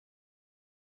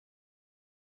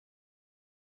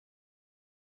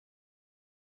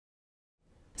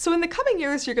So in the coming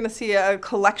years, you're going to see a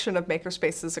collection of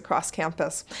makerspaces across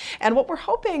campus. And what we're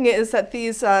hoping is that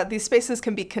these spaces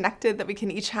can be connected, that we can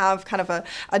each have kind of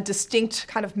a distinct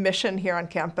kind of mission here on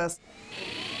campus.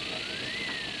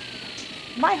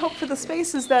 My hope for the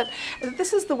space is that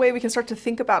this is the way we can start to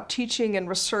think about teaching and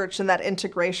research and that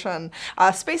integration.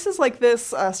 Spaces like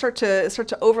this start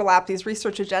to overlap these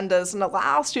research agendas and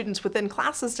allow students within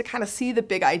classes to kind of see the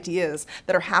big ideas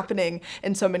that are happening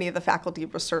in so many of the faculty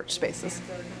research spaces.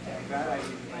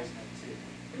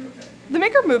 The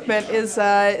maker movement is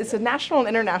a national and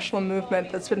international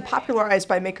movement that's been popularized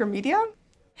by maker media.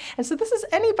 And so this is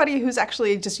anybody who's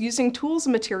actually just using tools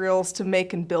and materials to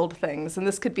make and build things. And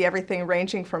this could be everything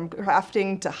ranging from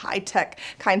crafting to high-tech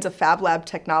kinds of fab lab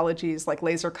technologies like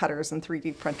laser cutters and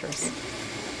 3D printers.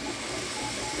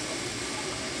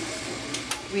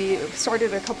 We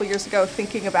started a couple years ago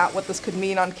thinking about what this could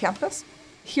mean on campus.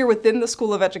 Here within the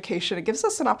School of Education, it gives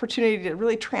us an opportunity to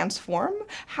really transform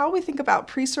how we think about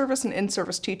pre-service and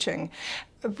in-service teaching,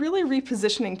 really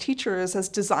repositioning teachers as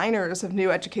designers of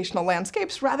new educational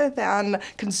landscapes rather than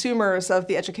consumers of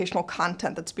the educational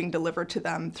content that's being delivered to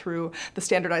them through the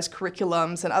standardized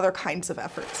curriculums and other kinds of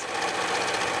efforts.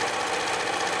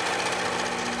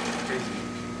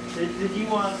 Did you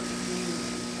want...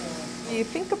 You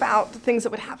think about things that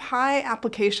would have high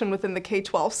application within the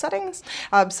K-12 settings.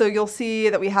 So you'll see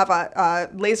that we have a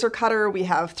laser cutter, we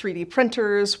have 3D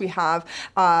printers, we have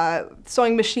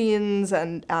sewing machines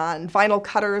and vinyl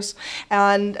cutters,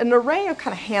 and an array of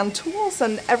kind of hand tools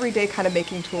and everyday kind of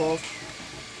making tools.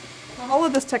 All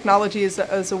of this technology is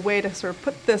a way to sort of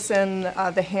put this in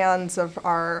the hands of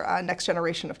our next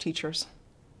generation of teachers.